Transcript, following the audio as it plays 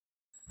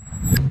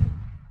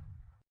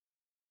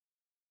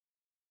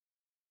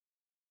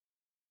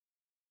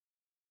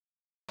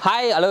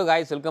Hi, hello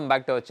guys, welcome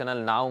back to our channel.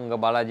 நான் உங்க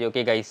Balaji.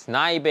 Okay guys,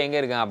 நான் இப்போ எங்க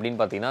இருக்கேன் அப்படினு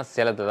பாத்தீங்கன்னா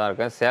சேலத்துல தான்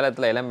இருக்கேன்.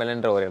 சேலத்துல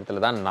எலம்பிள்ளைன்ற ஒரு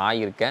இடத்துல தான் நான்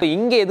இருக்கேன்.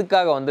 இங்க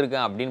எதுக்காக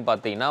வந்திருக்கேன் அப்படினு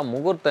பாத்தீங்கன்னா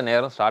முகூர்த்த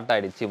நேரம் ஸ்டார்ட்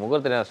ஆயிடுச்சு.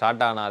 முகூர்த்த நேரம்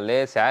ஸ்டார்ட் ஆனாலே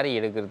saree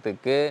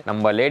எடுக்கிறதுக்கு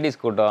நம்ம லேடிஸ்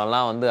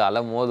கூட்டம்லாம் வந்து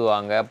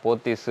அலமோதுவாங்க.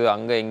 போத்தீஸ்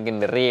அங்க இங்க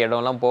நிறைய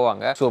இடம்லாம்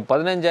போவாங்க. சோ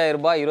 15000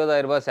 ரூபாய்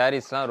 20000 ரூபாய்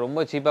sareesலாம்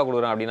ரொம்ப சீப்பா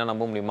கொடுக்குறாங்க அப்படினா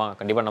நம்ப முடியுமா?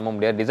 கண்டிப்பா நம்ப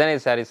முடியாது.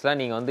 டிசைனர்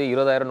sareesலாம் நீங்க வந்து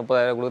 20000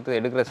 30000 கொடுத்து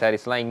எடுக்கிற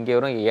sareesலாம் இங்க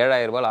வரும்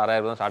 7000 ரூபாய்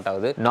 6000 ரூபாய் ஸ்டார்ட்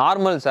ஆகுது.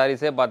 நார்மல்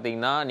sareesே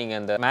பாத்தீங்கன்னா நீங்க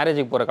இந்த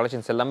மேரேஜுக்கு போற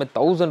கலெக்ஷன்ஸ் எல்லாமே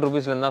 1000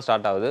 ரூபீஸ்ல இருந்து தான்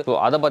ஸ்டார்ட் ஆகுது. சோ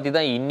அத பத்தி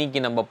தான் இன்னைக்கு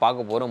நம்ம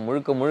பார்க்க போறோம்.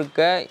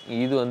 முழுக்க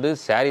இது வந்து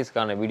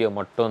சாரீஸ்க்கான வீடியோ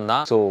மட்டும்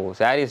தான். சோ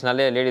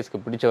சாரீஸ்னாலே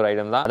லேடிஸ்க்கு பிடிச்ச ஒரு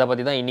ஐட்டம் தான். அத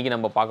பத்தி தான் இன்னைக்கு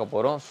நம்ம பார்க்க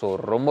போறோம். சோ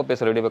ரொம்ப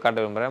பேசுற வீடியோ காட்ட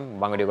விரும்புறேன்.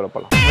 வாங்க வீடியோக்குள்ள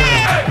போலாம்.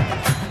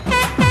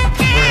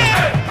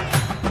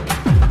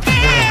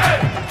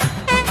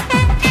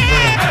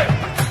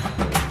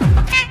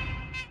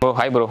 ப்ரோ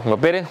ஹாய் ப்ரோ, உங்க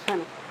பேரு?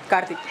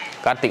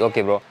 கார்த்திக்.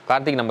 Okay bro.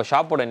 கார்த்திக், நம்ம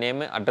ஷாப்போட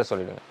நேம் அட்ரஸ்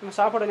சொல்லிடுங்க. நம்ம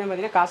ஷாப்போட நேம்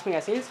பார்த்தீங்கன்னா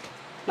காஸ்மிகா சீல்ஸ்.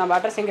 நம்ம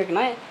அட்ரஸ் எங்கே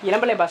இருக்குன்னா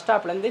இளம்பிள்ளை பஸ்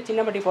ஸ்டாப்லேருந்து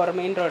சின்னப்பட்டி போகிற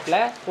மெயின் ரோட்டில்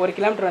 1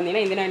 கிலோமீட்டர்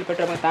வந்தீங்கன்னா இந்தியன் ஆயில்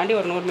பெட்ரோல் பங்க் தாண்டி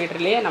ஒரு 100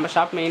 மீட்டர்லேயே நம்ம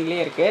ஷாப்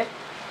மெயின்லேயே இருக்குது.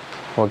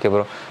 Okay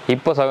bro.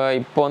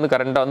 இப்போ வந்து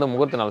கரெக்டாக வந்து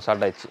முகூர்த்த நாள்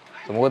ஸ்டார்ட் ஆயிடுச்சு.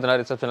 ஸோ முகூர்த்த நாள்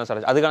ரிசப்ஷன்லாம்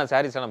ஸ்டார்ட் ஆச்சு. அதுக்கான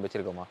சாரீஸ்லாம் நம்ம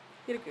வச்சிருக்கோமா?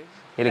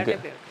 இருக்குது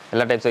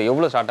எல்லா டைப்ஸும்.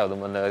 எவ்வளோ ஸ்டார்ட்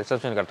ஆகுது அந்த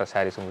ரிசப்ஷன் கட்டுற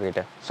சாரீஸ்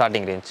உங்ககிட்ட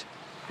ஸ்டார்டிங் ரேஞ்ச்?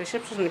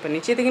 ரிசப்ஷன் இப்போ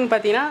நிச்சயத்துக்குன்னு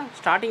பார்த்தீங்கன்னா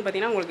ஸ்டார்டிங்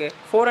பார்த்தீங்கன்னா உங்களுக்கு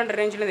 400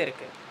 ரேஞ்சிலேருந்து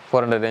இருக்குது.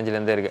 400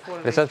 ரேஞ்சிலேருந்தே இருக்குது.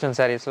 ரிசப்ஷன்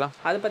சாரீஸ்லாம்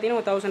அது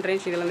பார்த்தீங்கன்னா 1000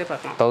 ரேஞ்ச் இதுலேருந்தே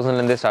பார்க்கலாம்.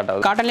 1000லேருந்தே ஸ்டார்ட்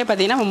ஆகுது. காட்டன்லேயே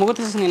பார்த்தீங்கன்னா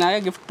முகூர்த்த சீசன் நிறைய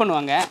கிஃப்ட்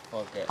பண்ணுவாங்க.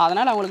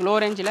 அதனால் அவங்களுக்கு லோ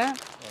ரேஞ்சில்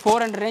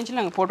 400 ரேஞ்சில்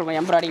நாங்கள் போட்டிருக்கோம்.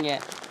 எம்ப்ராய்டிங்க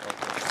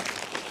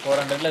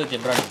 400ல வித்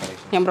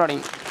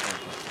எம்ப்ராய்டிங்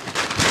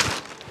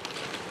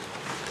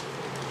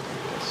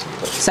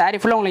சாரீ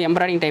ஃபுல்லாக உங்களுக்கு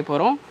எம்ப்ராய்டிங் டைப்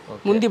வரும்.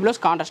 முந்தி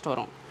ப்ளவுஸ் கான்ட்ராஸ்ட்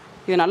வரும்.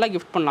 இது நல்லா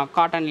கிஃப்ட் பண்ணலாம்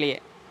காட்டன்லேயே.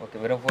 ஓகே,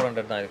 வெறும்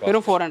 400 தான் இருக்கு.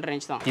 வெறும் 400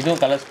 ரேஞ்ச் தான்.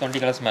 இதுவும் கலர்ஸ்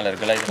 20 கலர்ஸ் மேலே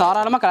இருக்குல்ல?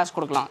 தாராளமாக கலர்ஸ்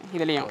கொடுக்கலாம்.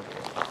 இதுலேயும்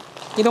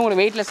இது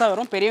உங்களுக்கு வெயிட்லெஸ்ஸாக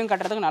வரும். பெரியவங்க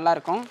கட்டுறதுக்கு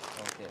நல்லாயிருக்கும்.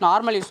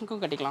 நார்மல்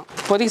யூஸுக்கும் கட்டிக்கலாம்.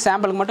 இப்போதைக்கு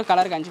சாம்பிளுக்கு மட்டும்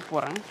கலருக்கு 5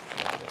 போடுறேன்.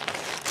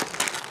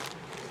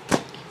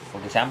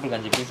 ஓகே, சாம்பிளுக்கு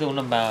 5 பீஸ்.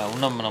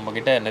 இன்னும் நம்ம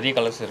கிட்ட நிறைய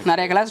கலர்ஸ் இருக்குது.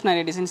 நிறைய கலர்ஸ்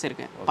நிறைய டிசைன்ஸ்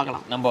இருக்குது.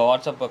 பார்க்கலாம். நம்ம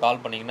வாட்ஸ்அப்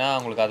கால் பண்ணிங்கன்னா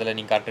உங்களுக்கு அதில்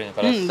நீங்கள் காட்டுறீங்க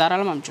கலர்ஸ்.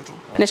 தாராளமாக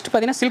அனுப்பிச்சுட்ருவோம். நெக்ஸ்ட்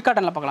பார்த்தீங்கன்னா சில்க்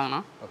காட்டனில்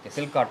பார்க்கலாங்கண்ணா. Okay,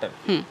 silk cotton.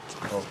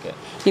 ஓகே,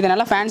 இது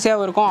நல்லா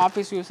ஃபேன்சியாகவும் இருக்கும்.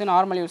 ஆஃபீஸ் யூஸு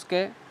நார்மல்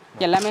யூஸ்க்கு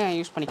எல்லாமே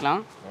யூஸ்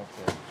பண்ணிக்கலாம்.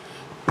 ஓகே,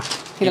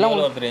 இதெல்லாம்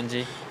ஒரு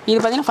ரேஞ்சு இது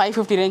பார்த்தீங்கன்னா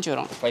 550 ரேஞ்ச்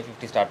வரும்.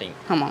 550 ஸ்டார்டிங்.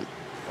 ஆமாம்.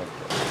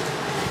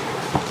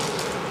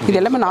 இது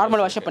எல்லாமே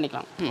நார்மல் வாஷ்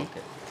பண்ணிக்கலாம்.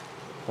 ஓகே,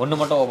 ஒன்று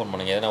மட்டும் ஓப்பன்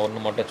பண்ணுங்க. எதனா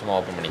ஒன்று மட்டும் சும்மா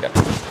ஓப்பன் பண்ணிக்கலாம்.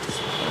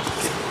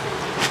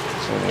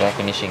 ஸோ இதான்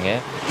ஃபினிஷிங்கு.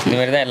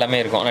 இதுமாரி தான் எல்லாமே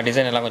இருக்கும். ஆனால்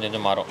டிசைன் எல்லாம்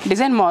கொஞ்சம் மாறும்.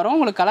 டிசைன் மாறும்.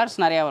 உங்களுக்கு கலர்ஸ்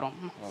நிறையா வரும்.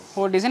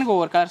 ஒவ்வொரு டிசைனுக்கு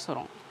ஒவ்வொரு கலர்ஸ்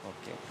வரும்.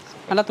 ஓகே,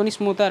 நல்லா துணி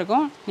ஸ்மூத்தாக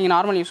இருக்கும். நீங்கள்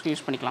நார்மல்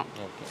யூஸ் பண்ணிக்கலாம்.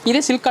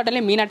 இதே சில்க்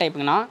காட்டன்லேயே மீனா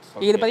டைப்புங்கண்ணா.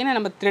 இது பார்த்தீங்கன்னா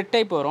நம்ம த்ரெட்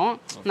டைப் வரும்.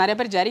 நிறைய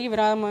பேர் ஜரி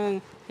விராமல்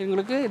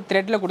இவங்களுக்கு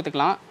த்ரெட்டில்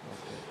கொடுத்துக்கலாம்.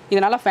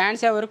 இது நல்லா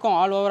ஃபேன்சியாகவும் இருக்கும்.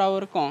 ஆல்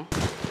ஓவராகவும் இருக்கும்.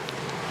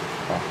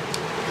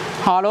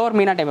 ஆல் ஓவர்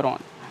மீனா டைப்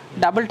வரும்.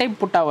 டபுள் டைப்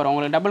புட்டா வரும்.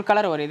 உங்களுக்கு டபுள்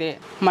கலர் வரும். இது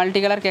மல்டி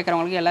கலர்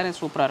கேட்குறவங்களுக்கு எல்லோரும்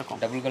சூப்பராக இருக்கும்.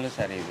 டபுள் கலர்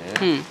சாரி இது.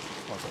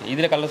 ஓகே,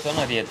 இதில் கலர்ஸ் தான்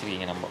நிறைய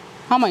வச்சுருக்கீங்க நம்ம?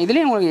 ஆமாம்,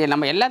 இதுலேயும் உங்களுக்கு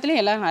நம்ம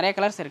எல்லாத்துலேயும் எல்லாரும் நிறைய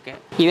கலர்ஸ் இருக்குது.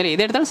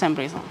 இது எடுத்தாலும் சேம்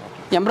ப்ரைஸ் தான்.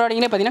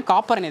 எம்ப்ராய்டிங்லேயே பார்த்தீங்கன்னா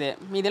காப்பர்.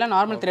 இதெல்லாம்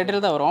நார்மல்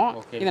த்ரெட்டில் தான் வரும்.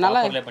 இது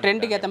நல்லா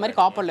ட்ரெண்டுக்கு ஏற்ற மாதிரி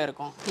காப்பரில்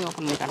இருக்கும். இது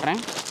ஓப்பன் பண்ணி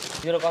காட்டுறேன்.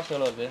 இதோட காஸ்ட்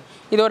எவ்வளோ வருது?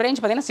 இது ஒரு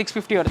ரேஞ்ச் பார்த்தீங்கன்னா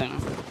 650 வருதுங்க.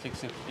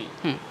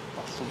 650.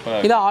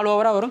 சூப்பர். இது ஆல்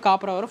ஓவராக வரும்.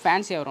 காப்பராக வரும்.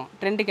 ஃபேன்சியாக வரும்.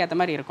 ட்ரெண்டுக்கு ஏற்ற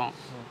மாதிரி இருக்கும்.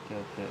 ஓகே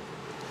ஓகே,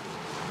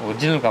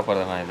 ஒரிஜினல் காப்பர்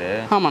தானா இது?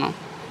 ஆமாண்ணா.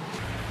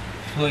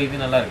 ஸோ இது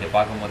நல்லா இருக்குது.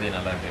 பார்க்கும்போதே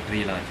நல்லா இருக்குது.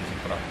 ட்ரீலாம் வச்சு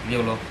சூப்பராக. இது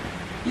எவ்வளோ?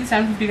 இது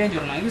 750 ரேஞ்ச்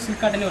வரும். இது சில்க்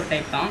காட்டன்லேயே ஒரு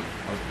டைப் தான்.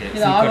 ஓகே,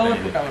 இது ஆல்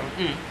ஓவர் புட்டா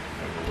வரும்.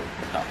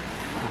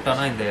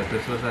 புட்டானா இந்த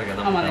பெருசாக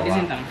இருக்குது. ஆமாம், அந்த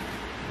டிசைன் தான்.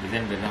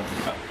 டிசைன் பேர் தான்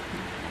புட்டா.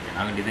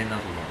 நாங்கள் டிசைன்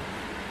தான் சொல்லுவோம்.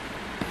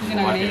 இது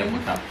நாங்கள்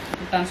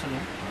புட்டான்னு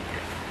சொல்லுவோம். ஓகே,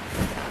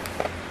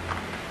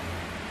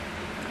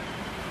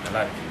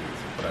 நல்லா இருக்குது.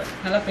 சூப்பராக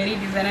இருக்குது. நல்லா பெரிய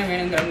டிசைனாக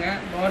வேணுங்கிறவங்க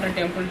border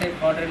temple type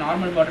border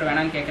normal border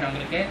வேணாம்னு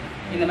கேட்குறவங்களுக்கு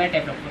இந்த மாதிரி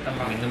டைப்பில்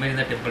கொடுத்துடலாம். இந்த மாதிரி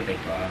தான் டெம்பிள்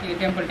டைப்பா?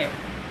 இது டெம்பிள் டைப்.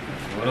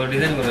 ஒரு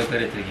டிசைனுக்கு ஒரு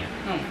பேர் வச்சுருக்கீங்க.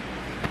 ஆமாம்.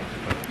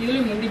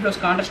 இதுலேயும் முந்தி ப்ளவுஸ்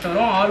கான்ட்ராஸ்ட்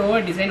வரும். ஆல்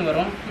ஓவர் டிசைன்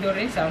வரும். இது ஒரு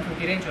ரேஞ்ச்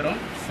 750 ரேஞ்ச் வரும்.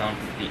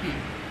 750.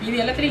 இது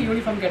எல்லாத்துலேயும்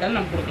யூனிஃபார்ம் கேட்டாலும்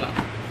நம்ம கொடுக்கலாம்.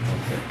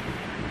 ஓகே,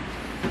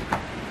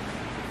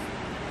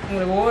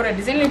 உங்களுக்கு ஒவ்வொரு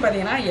டிசைன்லையும்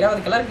பார்த்தீங்கன்னா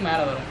 20 கலருக்கு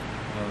மேலே வரும்.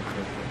 ஓகே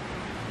ஓகே,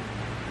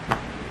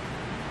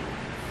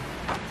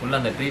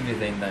 ஃபுல்லாக அந்த ட்ரீ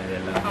டிசைன் தான் இது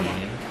எல்லாம். ஆமாம்,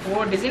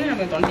 ஒவ்வொரு டிசைனும்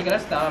நம்ம 20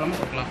 கலர்ஸ் தாராளமாக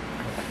கொடுக்கலாம்.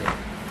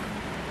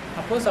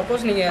 ஓகே,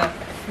 சப்போஸ் நீங்கள்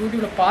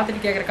யூடியூப்பில்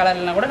பார்த்துட்டு கேட்குற கலர்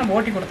இல்லைனா கூட நம்ம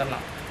ஓட்டி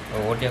கொடுத்துடலாம்.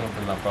 ஓட்டியாக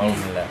கொடுத்துடலாம்.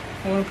 ப்ராப்ளம் இல்லை.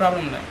 ஒன்றும்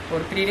ப்ராப்ளம் இல்லை.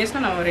 ஒரு 3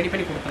 டேஸ்னால் நம்ம ரெடி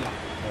பண்ணி கொடுத்துடலாம்.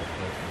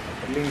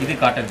 ஓகே, இது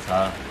காட்டன்ஸா?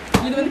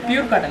 இது வந்து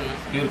pure cotton.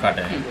 Pure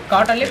cotton.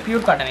 காட்டன்லேயே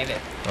pure cotton. இது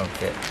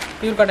okay,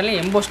 pure காட்டன்லேயே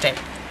EMBOSS type.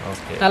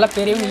 Okay, நல்லா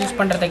பெரியவங்க யூஸ்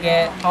பண்ணுறதுக்கு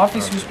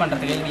ஆஃபீஸ் யூஸ்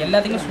பண்ணுறதுக்கு இது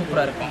எல்லாத்துக்குமே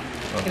சூப்பராக இருக்கும்.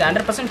 இது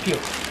 100%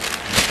 பியூர்.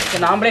 இது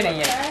நாமளே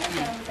நெய்யல்.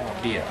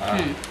 அப்படியா?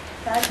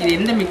 இது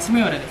எந்த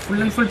மிக்ஸுமே வராது.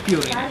 Full and full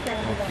pure.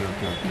 Okay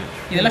okay okay,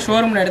 இதெல்லாம்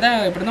ஷோரூமில்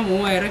எடுத்தால் இப்படி தான்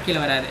 3000 ரூபா கீழே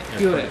வராது.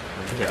 பியூர்.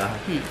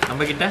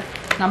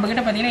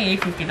 நம்மக்கிட்ட பார்த்தீங்கன்னா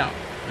 850 தான்.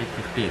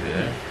 850. இது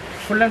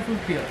ஃபுல் அண்ட்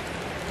ஃபுல் பியூர்.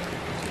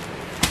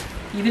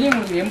 இதுலேயும்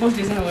உங்களுக்கு எம்போஸ்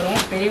டிசைன் வரும்.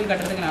 பெரியவங்க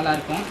கட்டுறதுக்கு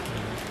நல்லாயிருக்கும்.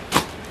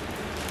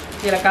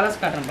 இதில் கலர்ஸ்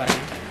காட்டுறேன்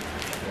பாருங்கள்.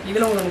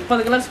 இதில் ஒரு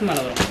 30 கலர்ஸ்க்கு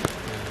மேலே வரும்.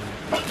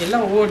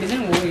 எல்லாம் ஒவ்வொரு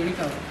டிசைன் ஒவ்வொரு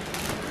யூனிக்காக வரும்.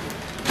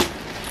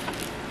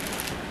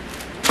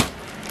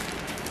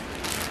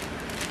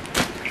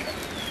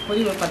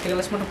 இப்போதைக்கு ஒரு 10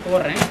 கலர்ஸ் மட்டும்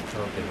போடுறேன்.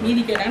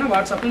 மீதி கேட்டாங்கன்னா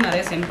வாட்ஸ்அப்பில்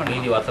நிறைய சென்ட் பண்ணுறேன்.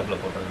 மீதி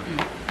வாட்ஸ்அப்பில்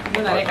போட்டுருங்க.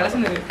 இன்னும் நிறைய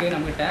கலெக்ஷன் இருக்குது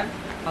நம்மகிட்ட.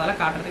 அதெல்லாம்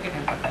காட்டுறதுக்கு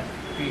டைம்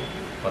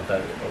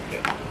பத்தாது. ஓகே,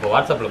 இப்போ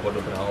வாட்ஸ்அப்பில் போட்டு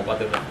விட்ருங்க. அவங்க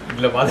பார்த்துக்கலாம்.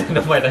 இதில்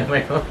பார்த்துட்டு டைம்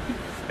ஆகிடும்.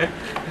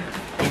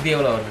 இது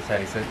எவ்வளோ வருது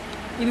சாரி சார்?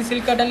 இது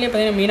சில்க் காட்டன்லேயே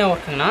பார்த்தீங்கன்னா மீனா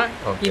ஒர்க்குங்கண்ணா.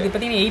 இது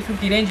பார்த்தீங்கன்னா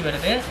 850 ரேஞ்ச்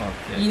வருது.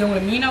 இது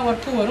உங்களுக்கு மீனா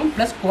ஒர்க்கும் வரும்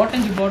ப்ளஸ்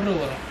கோட்டஞ்சி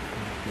பார்டரும் வரும்.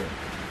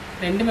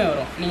 ரெண்டுமே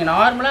வரும். நீங்கள்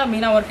நார்மலாக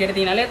மீனா ஒர்க்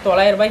எடுத்தீங்கனாலே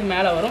 900 ரூபாய்க்கு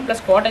மேலே வரும்.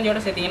 ப்ளஸ்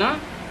கோட்டஞ்சியோட சேர்த்திங்கன்னா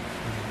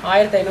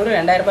 1500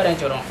 2000 ரூபாய்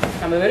ரேஞ்ச் வரும்.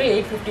 நம்ம வெறும்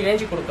 850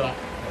 ரேஞ்சுக்கு கொடுக்குறோம்.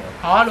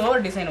 ஆல்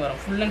ஓவர் டிசைன் வரும்.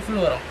 ஃபுல் அண்ட்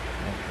ஃபுல் வரும்.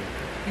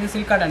 இது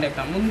சில்க் காட்டன் டைப்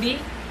தான். முந்தி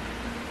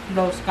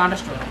ப்ளவுஸ்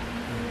கான்ட்ராஸ்ட் வரும்.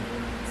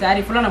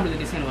 சாரீ ஃபுல்லாக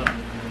நம்மளுக்கு டிசைன் வரும்.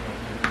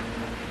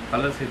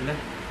 கலர்ஸ் இதில்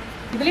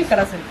இதுலேயும்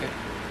கலர்ஸ் இருக்குது.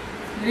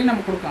 இதுலேயும்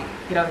நம்ம கொடுக்கலாம்.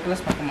 20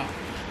 கலர்ஸ் பக்கமாக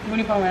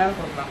யூனிஃபார்ம் வேணாலும்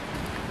கொடுக்கலாம்.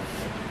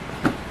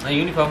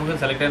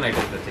 யூனிஃபார்முக்கு செலக்டான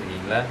ஐட்டம்ஸ்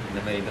வச்சுருக்கீங்களா? இந்த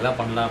மாதிரி இதெல்லாம்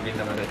பண்ணலாம்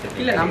அப்படின்ற மாதிரி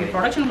வச்சுருக்கீங்க? இல்லை, நம்ம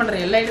ப்ரொடக்ஷன் பண்ணுற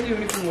எல்லா இடத்துலையும்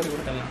யூனிஃபார்ம் போட்டு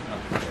கொடுத்துடலாம்.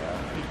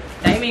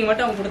 டைமிங்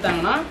மட்டும் அவங்க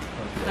கொடுத்தாங்கன்னா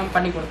நம்ம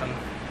பண்ணி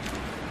கொடுத்துடலாம்.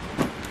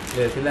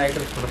 இல்லை, சில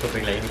ஐட்டம்ஸ் பண்ண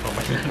சொல்கிறீங்களா யூனிஃபார்ம்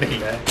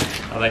பண்ணலான்றீங்க?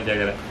 அதான்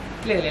கேட்குறேன்.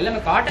 இல்லை, இதில்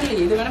எல்லாமே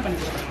காட்டனில் எது வேணால் பண்ணி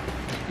கொடுத்துடலாம்.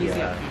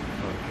 ஈஸியாக.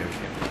 Okay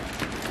okay.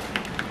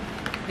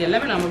 இது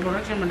எல்லாமே நம்ம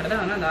ப்ரொடக்ஷன் பண்ணுறதை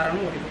ஆனால்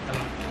தாராளமாக ஓட்டி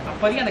கொடுத்துடலாம்.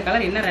 அப்போதைக்கு அந்த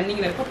கலர் என்ன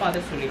ரன்னிங்கில் இருக்கோ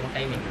பார்த்துட்டு சொல்லிடுவோம்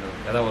டைமிங்.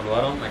 அதான் ஒரு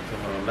வாரம்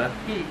மேக்ஸிமம் வரும்ல.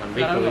 1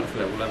 வீக் 2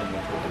 வீக்ஸில் உள்ள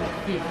நம்ம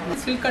கொடுத்துருவோம்.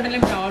 Silk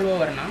காட்டன்லேயும் all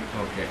ஓவர்னா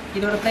okay.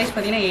 இதோட ப்ரைஸ்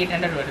பார்த்தீங்கன்னா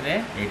 800 வருது.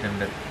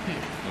 800.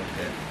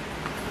 ஓகே.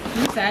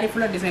 இது சாரீ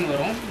ஃபுல்லாக டிசைன்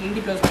வரும்.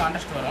 முந்தி ப்ளவுஸ்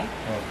கான்ட்ராஸ்ட் வரும்.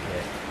 ஓகே.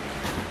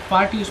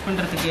 பார்ட்டி யூஸ்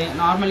பண்ணுறதுக்கு,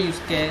 நார்மல்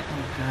யூஸ்க்கு,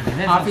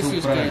 ஆஃபீஸ்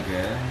யூஸ்க்கு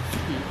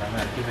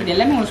இது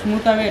எல்லாமே ஒரு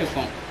ஸ்மூத்தாகவே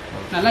இருக்கும்.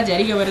 நல்லா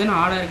ஜரிகை வருதுன்னு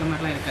ஆடாக இருக்க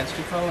மாதிரிலாம் இருக்காது.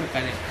 ஸ்டிஃபாகவும்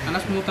இருக்காது. நல்லா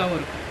ஸ்மூத்தாகவும்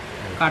இருக்கும்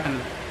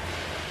காட்டனில்.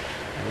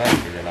 நல்லா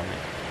இருக்குது எல்லாமே.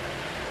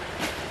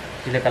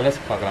 இதில் கலர்ஸ்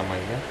பார்க்கலாமா?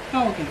 இது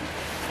ஓகே.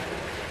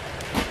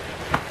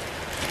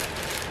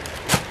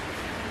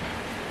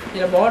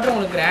 இதில் பார்டர்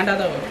உங்களுக்கு கிராண்டாக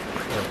தான் வரும்.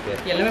 ஓகே.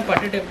 எல்லாமே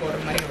பட்டு டைப் போடுற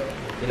மாதிரி வரும்.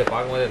 இதில்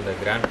பார்க்கும்போது இந்த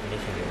கிராண்ட்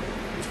ஃபினிஷிங்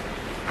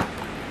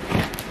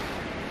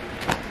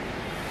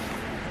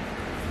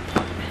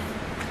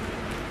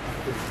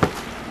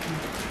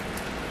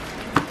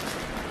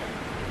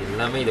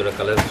எல்லாமே இதோட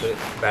கலர்ஸ்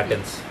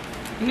பேட்டர்ன்ஸ்.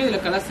 இன்னும்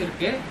இதில் கலர்ஸ்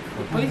இருக்குது.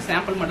 போய்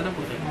சாம்பிள் மட்டும் தான்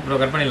கொடுத்துருக்கோம். ப்ரோ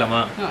கட் பண்ணிடலாமா?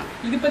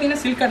 இது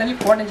பார்த்தீங்கன்னா சில்க் காட்டன்லேயே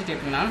காட்டன்ஜி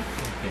டைப்புங்கண்ணா.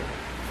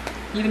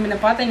 இது முன்ன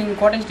பார்த்தா நீங்கள்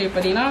காட்டன்ஜி டைப்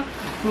பார்த்தீங்கன்னா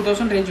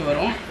 2000 ரேஞ்ச்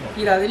வரும்.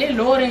 இது அதுலேயே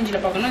லோ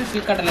ரேஞ்சில் பார்க்கணும்னா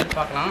சில்க் காட்டனில்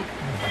பார்க்கலாம்.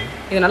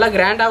 இது நல்லா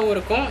கிராண்டாகவும்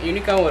இருக்கும்,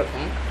 யூனிக்காகவும்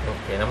இருக்கும்.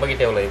 ஓகே.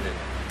 நம்மக்கிட்ட எவ்வளோ இது?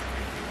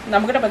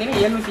 நம்மக்கிட்ட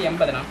பார்த்தீங்கன்னா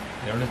 780ண்ணா.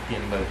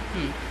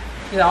 780.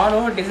 இது ஆல்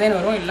ஓவர் டிசைன்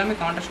வரும். எல்லாமே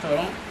கான்ட்ராஸ்ட்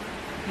வரும்.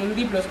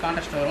 முந்தி ப்ளவுஸ்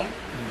கான்ட்ராஸ்ட் வரும்.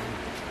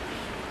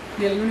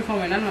 இதில்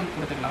யூனிஃபார்ம் வேணாலும் நம்ம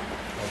கொடுத்துக்கலாம்.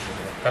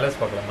 ஓகே. கலர்ஸ்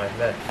பார்க்கலாமா?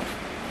 இல்லை,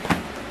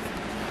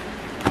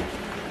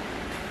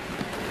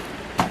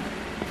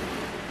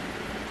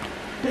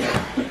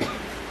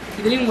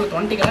 இதுலேயும் உங்களுக்கு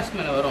 20 கலர்ஸ்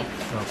மேலே வரும்.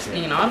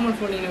 நீங்கள் நார்மல்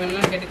ஃபோல்டிங்கில்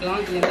வேணாலும் கேட்டுக்கலாம்.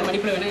 இது எந்த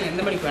மடிப்பில் வேணால்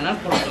எந்த மடிப்பு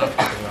வேணாலும் போட்டுக்கலாம்.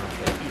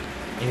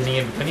 இது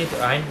நீங்கள் பண்ணி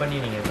அயன் பண்ணி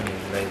நீங்கள்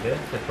பண்ணுவீங்களா? இது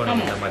செட் பண்ணி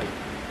இந்த மாதிரி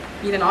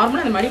இது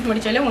நார்மலாக அந்த மடிப்பு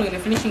மடித்தாலே உங்களுக்கு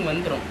இந்த ஃபினிஷிங்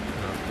வந்துடும்.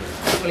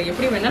 உங்களுக்கு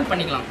எப்படி வேணாலும்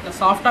பண்ணிக்கலாம். இல்லை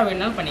சாஃப்டாக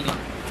வேணாலும்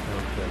பண்ணிக்கலாம்.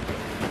 ஓகே.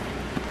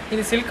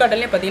 இது சில்க்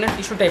காட்டன்லேயே பார்த்தீங்கன்னா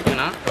டிஷ்யூ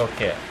டைப்புங்கண்ணா.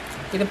 ஓகே.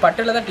 இது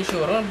பட்டில் தான் டிஷ்யூ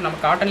வரும். நம்ம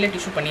காட்டன்லேயே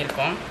டிஷ்யூ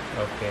பண்ணியிருக்கோம்.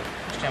 ஓகே.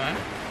 இஷ்டமே.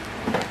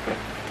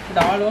 இது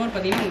ஆல் ஓவர்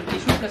பார்த்தீங்கன்னா உங்களுக்கு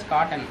டிஷ்யூ ப்ளஸ்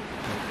காட்டன்.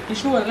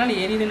 டிஷ்யூ அதெல்லாம்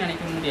எரியுதுன்னு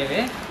நினைக்க முடியாது.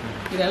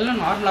 இதெல்லாம்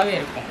நார்மலாகவே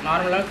இருக்கும்.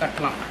 நார்மலாகவே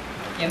கட்டலாம்.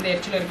 எந்த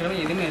எரிச்சலும்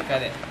இருக்கிறவங்க எதுவுமே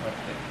இருக்காது.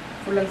 ஓகே.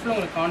 ஃபுல் அண்ட் ஃபுல்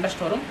உங்களுக்கு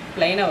கான்ட்ராஸ்ட் வரும்.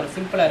 ப்ளைனாக வரும்.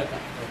 சிம்பிளாக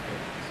இருக்கும். ஓகே.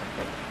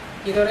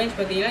 இதோட ரேஞ்ச்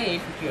பார்த்தீங்கன்னா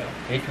 850 வரும்.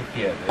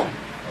 850 அது.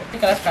 ஓகே.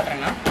 கலர்ஸ்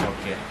காட்டுறேங்கண்ணா.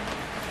 ஓகே.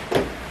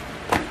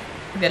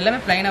 இது எல்லாமே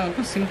ப்ளைனாகவும்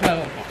இருக்கும்,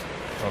 சிம்பிளாகவும் இருக்கும்.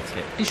 ஓகே.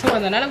 டிஷ்யூ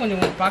வந்ததுனால கொஞ்சம்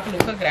உங்களுக்கு பார்க்க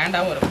லுக்காக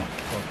கிராண்டாகவும் இருக்கும்.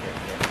 ஓகே.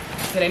 ஓகே.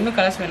 இது ரெண்டும்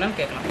கலர்ஸ் வேணாலும்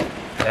கேட்கலாம்.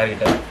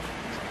 யார்கிட்ட?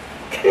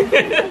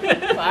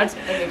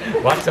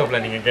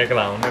 வாட்ஸ்அப்பில் நீங்கள்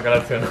கேட்கலாம். ஒன்றும்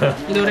கலர்ஸ் வேணும்.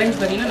 இதோட ரேஞ்ச்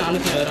பார்த்தீங்கன்னா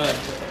 420 ரூபா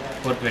இருக்குது.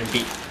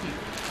 420.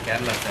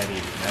 கேரளா சாரி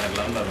வேறு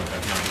லெவலில் இருக்கும்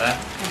கட்டணும்ல.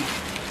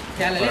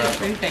 Kerala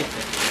print type.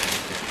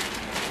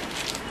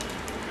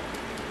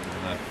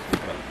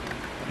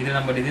 இது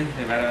நம்ம டிசைன்ஸ்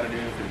வேறு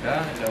டிசைன்ஸ் இருக்கா?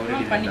 இல்லை ஒரு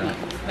டிசைன் பண்ணிக்கலாம்.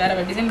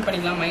 வேறு டிசைன்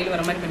பண்ணிக்கலாம். மயில்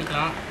வர மாதிரி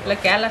பண்ணிக்கலாம். இல்லை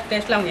கேரளா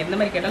டேஸ்ட்டில் அவங்க எந்த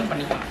மாதிரி கேட்டாலும்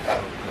பண்ணிக்கலாம்.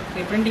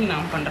 இது பிரிண்டிங்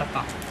நாம் பண்ணுறது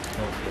தான்.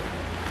 ஓகே.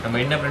 நம்ம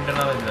என்ன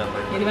பிரிண்ட்னா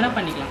இது வேணால்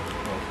பண்ணிக்கலாம்.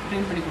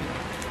 பிரிண்ட் பண்ணி கொடுக்கலாம்.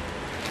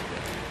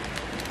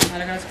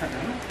 வேறு கலர்ஸ்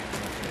காட்டுறேன்.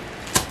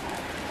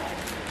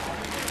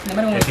 இந்த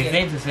மாதிரி உங்களுக்கு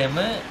டிசைன்ஸ்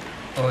சேமு.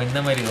 ஓ, இந்த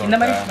மாதிரி இந்த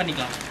மாதிரி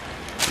பண்ணிக்கலாம்.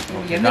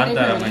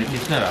 காந்தாரா மாதிரி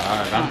கிருஷ்ணரா?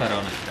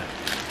 காந்தாரான்னு வச்சுட்டேன்.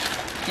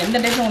 எந்த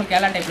டைப்பில் உங்களுக்கு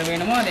கேரளா டைப்பில்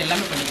வேணுமோ அது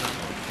எல்லாமே பண்ணிக்கலாம்.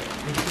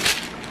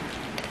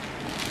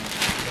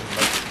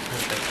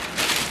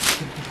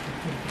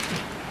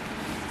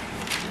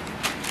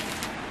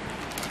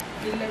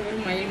 இல்லை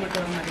வெறும் மயில்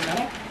மட்டும் வர மாதிரி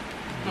இருந்தாலும்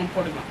நம்ம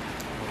போட்டுக்கலாம்.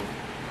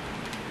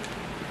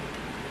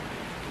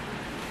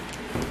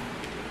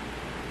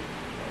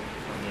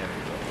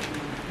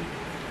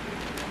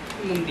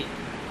 முந்தி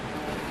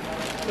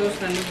க்ளோஸ்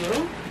ரன்னிங்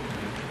வரும்.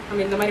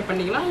 நம்ம இந்த மாதிரி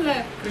பண்ணிக்கலாம். இல்லை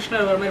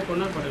கிருஷ்ணர் வர மாதிரி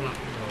போடணும் போட்டுக்கலாம்.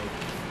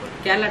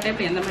 கேரளா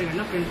டைப்பில் எந்த மாதிரி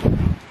வேணால் பிரிண்ட்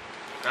பண்ணலாம்.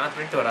 ஆனால்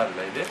பிரிண்ட்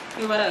வராதுல்ல இது?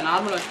 இது வராது,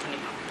 நார்மல் வாஷ்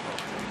பண்ணிக்கலாம்.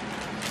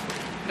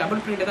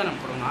 டபுள் பிரிண்ட் தான்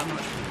நம்ம போடுவோம், நார்மல்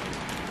வாஷ் பண்ணிக்கலாம்.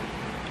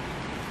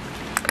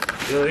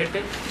 இது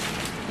ரேட்டு?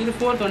 இது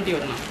 420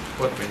 வரும்ண்ணா.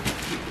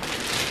 420.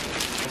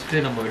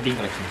 ஃபஸ்ட்டு நம்ம வெட்டிங்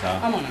கலெக்ஷன்ஸா?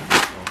 ஆமாண்ணா.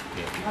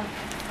 ஓகே.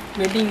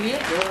 வெட்டிங்கு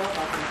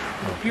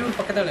பியூர்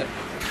பக்கத்தில்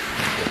இருக்கும்.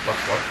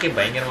 ஒர்க்கே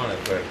பயங்கரமாக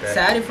இருக்கும்.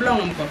 சாரீ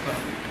ஃபுல்லாக நமக்கு ஒர்க்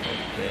வரும்.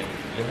 ஓகே.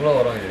 எவ்வளோ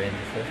வரும் இது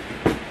ரேஞ்சு?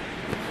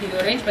 இது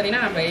ஒரு ரேஞ்ச்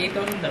பார்த்தீங்கன்னா நம்ம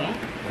 8000 தரும்.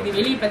 இது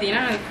வெளியே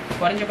பார்த்தீங்கன்னா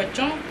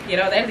குறைஞ்சபட்சம்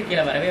 20,000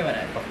 கீழே வரவே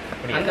வராது.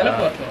 அந்த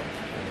அளவுக்கு ஒர்க் வரும்.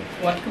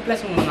 ஒர்க்கு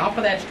ப்ளஸ் உங்களுக்கு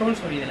 40,000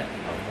 ஸ்டோன்ஸ் வரும் இதில்.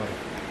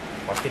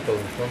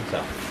 40,000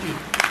 ஸ்டோன்ஸா?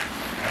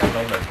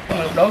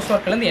 உங்களுக்கு ப்ளவுஸ்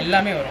ஒர்க்லேருந்து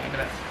எல்லாமே வரும்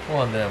இதில். ஓ,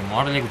 அந்த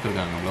மாடலே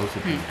கொடுத்துருக்காங்க ப்ளவுஸ்.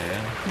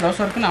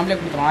 ப்ளவுஸ் ஒர்க்கு நாமளே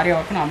கொடுத்துருவோம், ஆரியா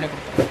ஒர்க்கு நாமளே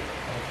கொடுத்துருவோம்.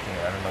 ஓகே,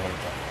 வேறு லெவல்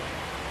தான்.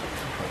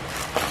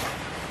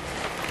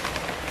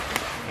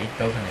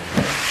 8,000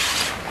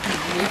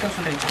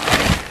 8,000 ரேஞ்ச்.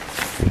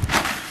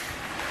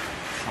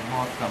 செம்ம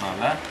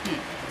ஒர்க்கானால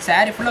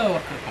சாரீ ஃபுல்லாக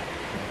ஒர்க் இருக்கும்.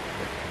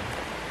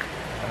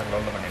 வேறு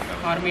லெவலில்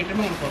பண்ணியிருக்காங்க. 6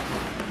 மீட்டருமே உங்களுக்கு ஒர்க்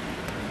இருக்கும்.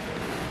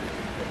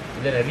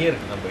 இதில் நிறைய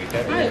இருக்குது நம்ம கிட்ட.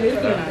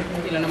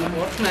 இதில் நமக்கு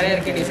ஒர்க் நிறையா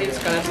இருக்குது,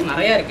 டிசைன்ஸ் கலர்ஸ்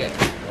நிறையா இருக்குது.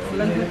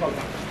 ஃபுல் அண்ட் ஃபுல்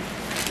பார்க்கலாம்.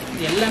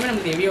 இது எல்லாமே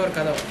நமக்கு ஹெவி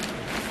ஒர்க்காக தான் வரும்.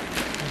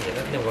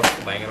 எல்லாத்துலேயும்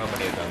ஒர்க் பயங்கரமாக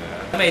பண்ணியிருக்காங்க.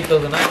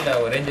 8,000 இல்லை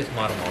ஒரு ரேஞ்சஸ்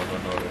மாறுமா?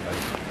 ஒன்று ஒரு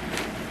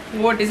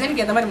ஒவ்வொரு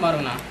டிசைனுக்கு ஏற்ற மாதிரி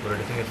மாறுங்கண்ணா. ஒரு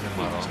டிசைனுக்கு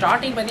மாறும்.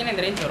 ஸ்டார்டிங் பார்த்தீங்கன்னா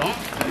இந்த ரேஞ்ச் வரும்.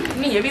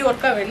 இன்னும் ஹெவி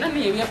ஒர்க்காக வேணும்னா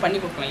இன்னும் ஹெவியாக பண்ணி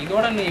கொடுக்கலாம்.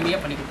 இதோட இன்னும் ஹெவியாக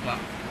பண்ணி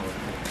கொடுக்கலாம்.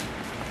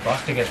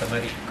 காஸ்ட்டுக்கு ஏற்ற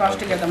மாதிரி.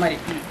 காஸ்ட்டுக்கு ஏற்ற மாதிரி.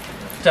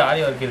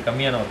 ஆரி ஒர்க் இது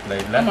கம்மியான ஒர்க்கில்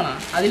இல்லை. ஆமாண்ணா,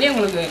 அதுலேயே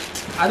உங்களுக்கு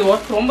அது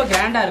ஒர்க் ரொம்ப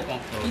கிராண்டாக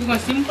இருக்கும். இது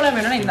கொஞ்சம் சிம்பிளாக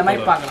வேணும்னா இந்த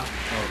மாதிரி பார்க்கலாம்.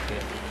 ஓகே.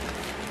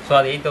 ஸோ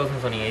அது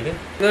 8,000 சொன்னீங்க. இது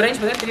இது ரேஞ்ச்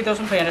பார்த்தீங்கன்னா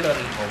 3,500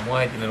 வரும்.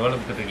 3,500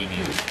 கொடுத்துருக்கீங்க.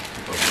 இது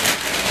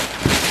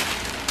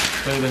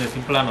ஸோ இது கொஞ்சம்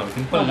சிம்பிளான ஒர்க்.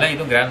 சிம்பிள் இல்லை,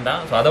 இதுவும் கிராண்ட்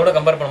தான். ஸோ அதோட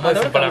கம்பேர்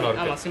பண்ணும்போது சிம்பிளான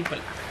ஒர்க். ஆமாம்,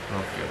 சிம்பிள்.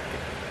 ஓகே ஓகே,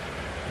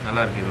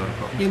 நல்லா இருக்குது இது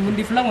ஒர்க்கும். இது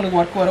முந்தி ஃபுல்லாக உங்களுக்கு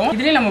ஒர்க் வரும்.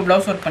 இதுலேயே நம்ம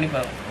ப்ளவுஸ் ஒர்க் பண்ணி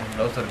போகிறோம்.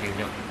 ப்ளவுஸ் ஒர்க்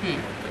இதுவும்.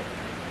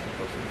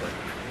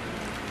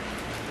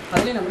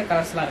 அதுலேயும் நம்மளே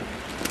கலர்ஸ்லாம் இருக்குது,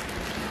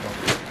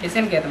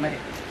 டிசைனுக்கு ஏற்ற மாதிரி.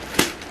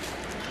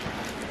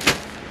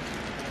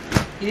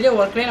 இதுலேயே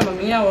ஒர்க்லேயே நம்ம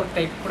மீனா ஒர்க்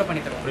டைப் கூட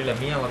பண்ணி தருவோம். புரியல,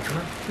 மீனா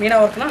ஒர்க்னா? மீனா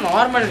ஒர்க்னா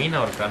நார்மல் மீனா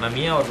ஒர்க்கா? நான்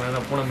மீனா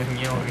ஒர்க் பூனை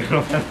Meena work.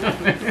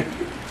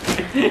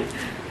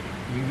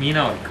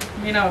 Meena work.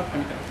 Meena work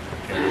பண்ணி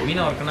தருவோம்.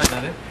 மீனா ஒர்க்னா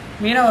என்னது?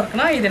 மீனா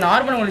ஒர்க்னா இது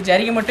நார்மல் உங்களுக்கு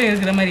ஜரிகை மட்டும்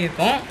இருக்கிற மாதிரி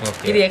இருக்கும்.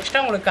 இது எக்ஸ்ட்ரா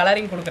உங்களுக்கு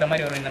கலரிங் கொடுக்குற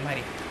மாதிரி வரும் இந்த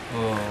மாதிரி.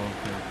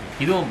 ஓகே.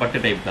 இதுவும் பட்டு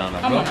டைப் தான்.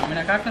 ஆமாம்,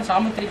 நான் காட்டின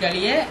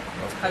சாமுத்திரிக்காலேயே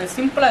அது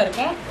சிம்பிளாக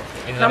இருக்கும்.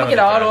 நமக்கு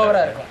இது ஆல்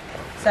ஓவராக இருக்கும்.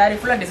 சாரீ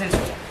ஃபுல்லாக டிசைன்ஸ்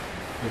வரும்.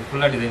 இது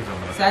ஃபுல்லாக டிசைன்ஸ்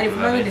வந்துடும். சாரீ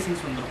ஃபுல்லாகவே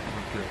டிசைன்ஸ் வந்துடும்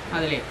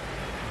அதுலேயே.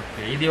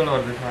 ஓகே. இது எவ்வளோ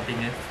வருது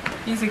ஸ்டார்டிங்கு?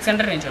 இது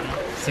 600 ரேஞ்ச் வரும்.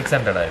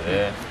 600 இது?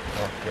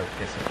 Okay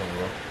okay,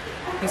 super.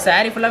 இது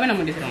சாரீ ஃபுல்லாகவே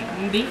நம்ம டிசைன் வரும்.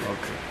 முந்தி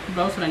ஓகே,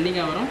 ப்ளவுஸ்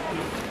ரன்னிங்காக வரும்.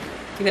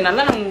 இது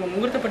நல்லா நம்ம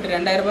முகூர்த்தப்பட்டு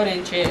 2,000 ரூபாய்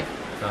ரேஞ்சு,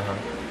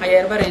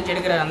 5,000 ரூபாய் ரேஞ்ச்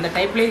எடுக்கிற அந்த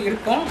டைப்லேயே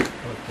இருக்கும்.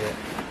 ஓகே,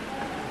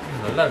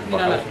 நல்லா இருக்கு.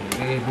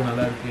 இது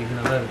நல்லா இருக்குது, இது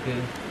நல்லா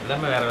இருக்குது.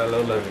 எல்லாமே வேறு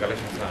லெவலில் இருக்குது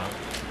கலெக்ஷன்ஸ் தான்.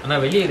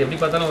 ஆனால் வெளியே இது எப்படி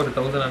பார்த்தாலும் ஒரு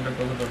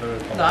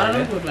 1,100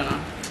 தாராளமாக கொடுக்கலண்ணா.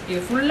 இது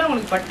ஃபுல்லாக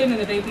உங்களுக்கு பட்டுன்னு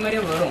இந்த டைப்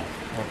மாதிரியே வரும்.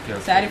 ஓகே.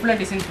 சாரீ ஃபுல்லாக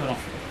டிசைன்ஸ்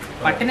வரும்.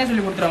 பட்டுனே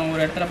சொல்லி கொடுத்துருவாங்க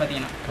ஒரு இடத்துல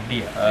பார்த்தீங்கன்னா.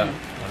 அப்படியா?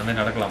 உடனே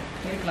நடக்கலாம்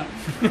இருக்கலாம்.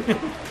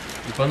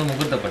 இப்போ வந்து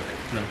முகூர்த்தப்பட்டு.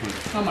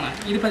 ஆமாண்ணா,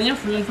 இது பார்த்தீங்கன்னா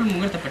ஃபுல் அண்ட் ஃபுல்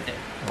முகூர்த்தப்பட்டு.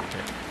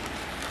 ஓகே.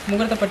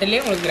 முகூர்த்தப்பட்டுலேயே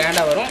உங்களுக்கு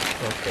கிராண்டாக வரும்.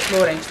 ஓகே. லோ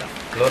ரேஞ்ச் தான்.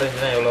 லோ ரேஞ்ச்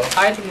தான் எவ்வளோ?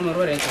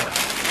 1,300 ரேஞ்ச் வரும்.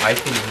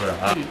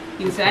 1,300.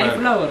 இது சாரீ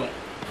ஃபுல்லாக வரும்.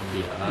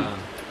 அப்படியா?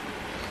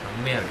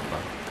 செம்மையாக இருக்குப்பா.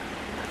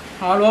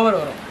 ஆல் ஓவர்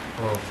வரும்.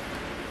 ஓ,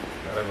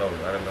 வேறு லெவல்,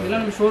 வேறு லெவல்.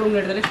 இதெல்லாம் நம்ம ஷோரூமில்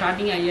எடுத்தாலே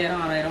ஸ்டார்டிங் 5,000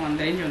 6,000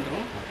 அந்த ரேஞ்ச்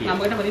வந்துடும்.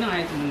 நம்மக்கிட்ட பார்த்தீங்கன்னா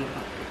 1,300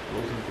 தான்.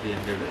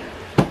 1,300.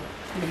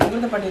 இந்த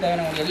முகூர்த்தப்பட்டு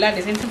தேவையான உங்களுக்கு எல்லா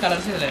டிசைன்ஸும்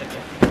கலர்ஸும் இதில்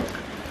இருக்குது.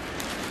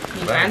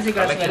 ஃபேன்சி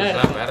கலர்ஸ்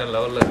கலெக்ஷன்ஸ்லாம் வேறு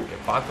லெவலில் இருக்குது.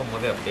 பார்க்கும்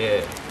போதே அப்படியே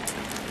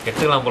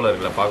கெட்டுக்கலாம் போல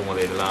இருக்குல்ல பார்க்கும்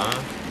போது. இதெல்லாம்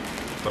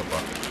சூப்பர்ப்பா.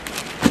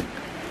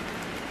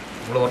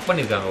 இவ்வளோ ஒர்க்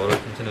பண்ணியிருக்காங்க ஒரு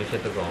சின்ன சின்ன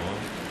விஷயத்துக்கும்.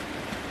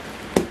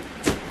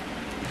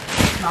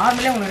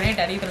 நார்மலே உங்களுக்கு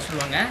ரேட் அதிகத்தில்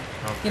சொல்லுவாங்க.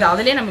 இது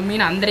அதிலே நம்ம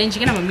மீன் அந்த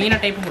ரேஞ்சுக்கு நம்ம மீனா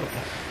டைப்பும்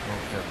கொடுப்போம்.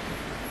 Okay okay.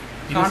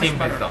 இது சேம்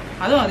ப்ரைஸ் தான்.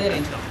 அதுவும் அதே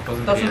ரேஞ்ச் தான்,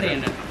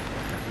 1,300.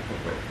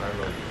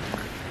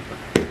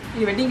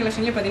 இது வெட்டிங்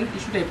கலெக்ஷன்லேயே பார்த்தீங்கன்னா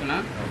டிஷ்யூ டைப்புனா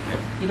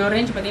இதோட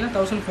ரேஞ்ச் பார்த்தீங்கன்னா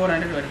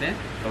 1,400 வருது.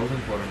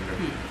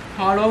 1,400.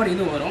 ஆல் ஓவர்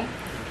இது வரும்.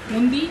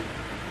 முந்தி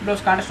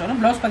ப்ளவுஸ் கான்ட்ராஸ்ட் வரும்.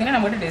 ப்ளவுஸ் பார்த்தீங்கன்னா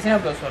நம்மகிட்ட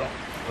டிசைனர் ப்ளவுஸ் வரும்.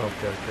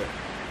 Okay okay.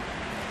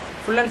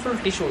 Full and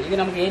full tissue. இது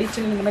நமக்கு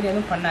எரிச்சல் இந்த மாதிரி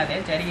எதுவும் பண்ணாது.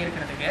 ஜரிகை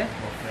இருக்கிறதுக்கு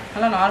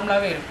நல்லா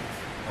நார்மலாகவே இருக்கும்.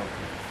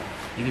 ஓகே.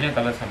 இதுலேயும்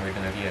கலர்ஸ்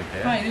நம்மகிட்ட நிறைய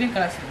இருக்குது. இதுலேயும்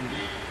கலர்ஸ்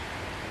இருக்குது.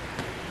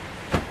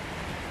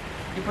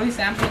 இப்போதைக்கு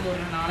சாம்பிளுக்கு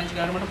ஒரு 4-5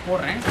 கலர் மட்டும்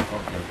போடுறேன்.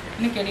 Okay okay.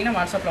 இன்னும் கேட்டிங்கன்னா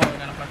வாட்ஸ்அப்பில்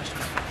உங்களுக்கு அனுப்பலாம்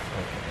கஸ்டமர்.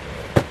 Okay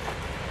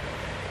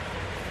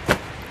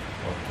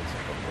okay,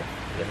 super.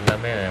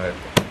 எல்லாமே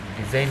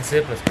டிசைன்ஸு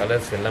ப்ளஸ்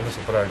கலர்ஸ் எல்லாமே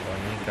சூப்பராக இருக்கும்,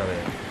 நீட்டாகவே.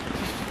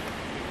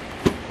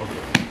 ஓகே.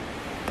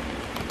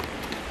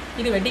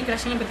 இது வெட்டிங்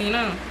கலெக்ஷன்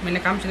பார்த்தீங்கன்னா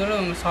முன்ன காமிச்சதோட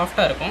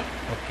சாஃப்டாக இருக்கும்.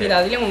 இது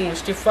அதுலேயும்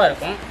உங்களுக்கு ஸ்டிஃபாக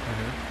இருக்கும்.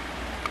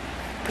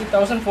 இது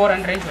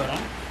 1,400 ரேஞ்ச்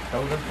வரும்.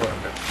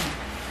 1,400.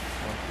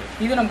 ஓகே.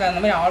 இது நமக்கு அந்த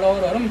மாதிரி ஆல்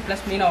ஓவர் வரும்.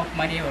 ப்ளஸ் மீனா ஒர்க்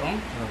மாதிரியே வரும்.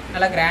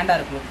 நல்லா கிராண்டாக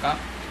இருக்கும் லுக்கா.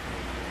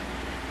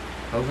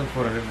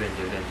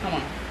 1,400 ரேஞ்ச்.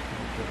 ஆமாம்.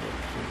 ஓகே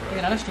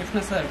இதனால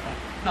ஸ்டிஃப்னஸாக இருக்கும்.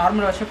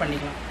 நார்மல் வாஷே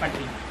பண்ணிக்கலாம்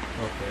பட்டியில்.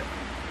 ஓகே.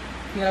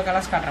 இதில்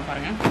கலர்ஸ் காட்டுறேன்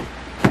பாருங்கள்.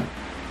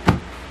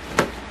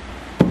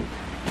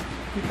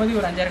 இப்போதைக்கு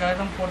ஒரு 5-6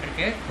 கலர் தான்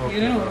போட்டிருக்கு.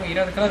 இதுலேயும் ஒரு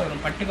 20 கலர்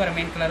வரும். பட்டுக்கு வர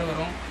மெயின் கலர்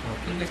வரும்,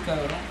 இங்கிலீஷ்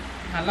கலர் வரும்.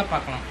 நல்லா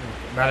பார்க்கலாம்.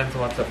 பேலன்ஸ்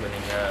வாட்ஸ்அப்பில்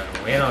நீங்கள்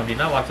வேணும்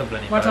அப்படின்னா வாட்ஸ்அப்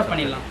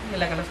பண்ணிடலாம்.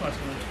 எல்லா கலர்ஸும்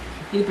வாட்ஸ்அப்.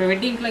 இது இப்போ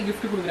வெட்டிங்க்குலாம்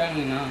கிஃப்ட்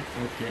கொடுக்குறாங்கன்னா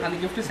அந்த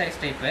கிஃப்ட்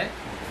சைஸ் டைப்பு.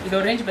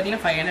 இதோட ரேஞ்ச்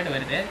பார்த்தீங்கன்னா 500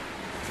 வருது.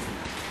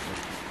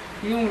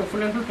 இது உங்களுக்கு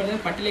ஃபுல் அண்ட் ஃபுல்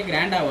பார்த்தீங்கன்னா பட்டிலே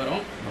கிராண்டாக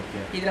வரும்.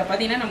 இதில்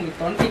பார்த்தீங்கன்னா நமக்கு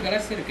 20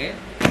 கலர்ஸ் இருக்குது,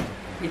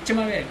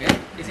 மிச்சமாகவே இருக்குது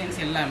டிசைன்ஸ்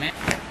எல்லாமே.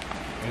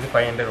 இது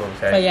 500 வரும்.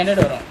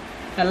 500 வரும்.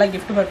 நல்லா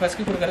கிஃப்ட்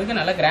பர்பஸ்க்கு கொடுக்குறதுக்கு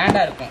நல்லா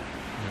கிராண்டாக இருக்கும்.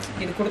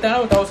 இது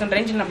கொடுத்தாலும் ஒரு 1000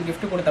 ரேஞ்சில் நம்ம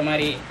கிஃப்ட் கொடுத்த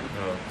மாதிரி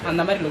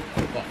அந்த மாதிரி லுக்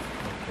கொடுக்கும்.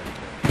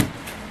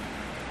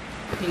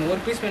 நீங்கள்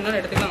ஒரு பீஸ் வேணாலும்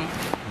எடுத்துக்கலாம்,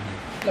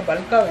 இல்லை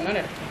பல்காக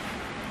வேணாலும் எடுத்துக்கலாம்.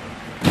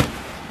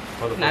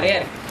 நிறைய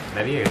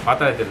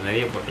பார்த்தா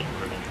நிறைய போட்டிங்க.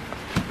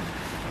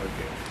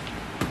 ஓகே.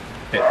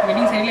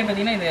 வெட்டிங் சைட்லேயே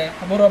பார்த்தீங்கன்னா இது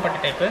அபூர்வா பட்டு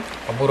டைப்பு.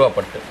 அபூர்வா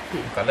பட்டு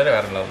கலர்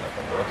வேறு லெவலில்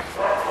இருக்கும்.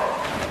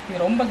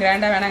 இது ரொம்ப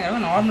கிராண்டாக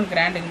வேணாங்கிறவங்க நார்மல்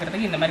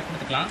கிராண்டுங்கிறதுக்கு இந்த மாதிரி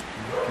கொடுத்துக்கலாம்.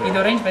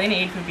 இதோட ரேஞ்ச்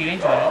பார்த்தீங்கன்னா 850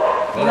 ரேஞ்ச் வரும்.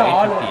 இது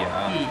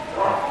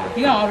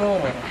ஆல்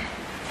ஓவர் வரும்.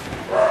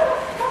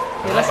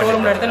 இதெல்லாம்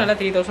ஷோரூமில் எடுத்தால் நல்லா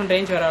 3000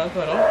 ரேஞ்ச் வர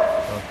அளவுக்கு வரும்.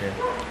 ஓகே.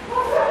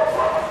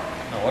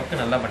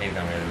 ஒர்க்கு நல்லா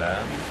பண்ணியிருக்காங்க. இதில்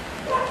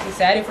இது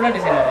சாரீ ஃபுல்லாக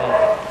டிசைன் வரும்.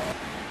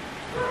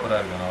 சூப்பராக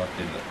இருக்கும். ஒர்க்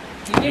இல்லை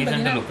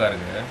டீசென்ட் லுக்காக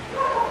இருக்குது.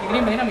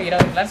 இதுலேயும் பார்த்தீங்கன்னா நம்ம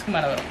 20 கலர்ஸ்க்கு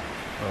மேலே வரும்.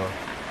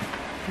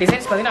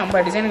 டிசைன்ஸ் பார்த்தீங்கன்னா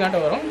 50 டிசைனுக்காட்ட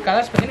வரும்.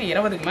 கலர்ஸ் பார்த்தீங்கன்னா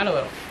 20க்கு மேலே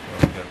வரும்.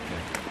 Okay okay.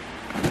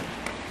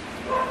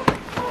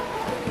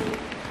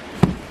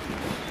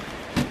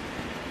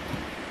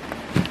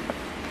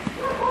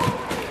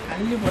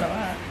 அள்ளி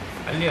போடவா?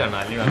 அள்ளி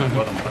வேணாம்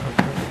போட மாட்டோம்.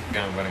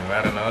 பாருங்க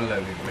வேறு லெவலில்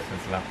இருக்குது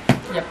கலெக்ஷன்ஸ்லாம்.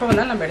 எப்போ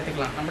வந்தாலும் நம்ம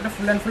எடுத்துக்கலாம். நம்மகிட்ட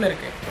ஃபுல் அண்ட் ஃபுல்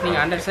இருக்குது.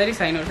 நீங்கள் 100 sarees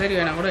 500 saree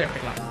வேணால் கூட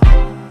எடுத்துக்கலாம்.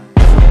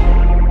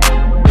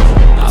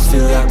 I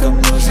feel like I'm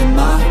losing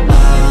my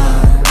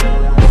mind.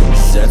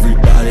 Is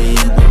everybody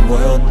in the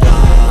world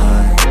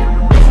blind?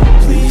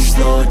 Please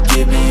Lord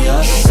give me a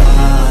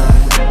sign.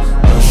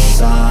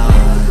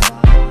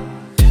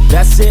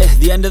 That's it,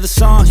 the end of the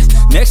song.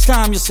 Next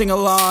time you'll sing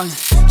along.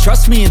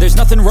 Trust me, there's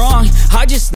nothing wrong. I just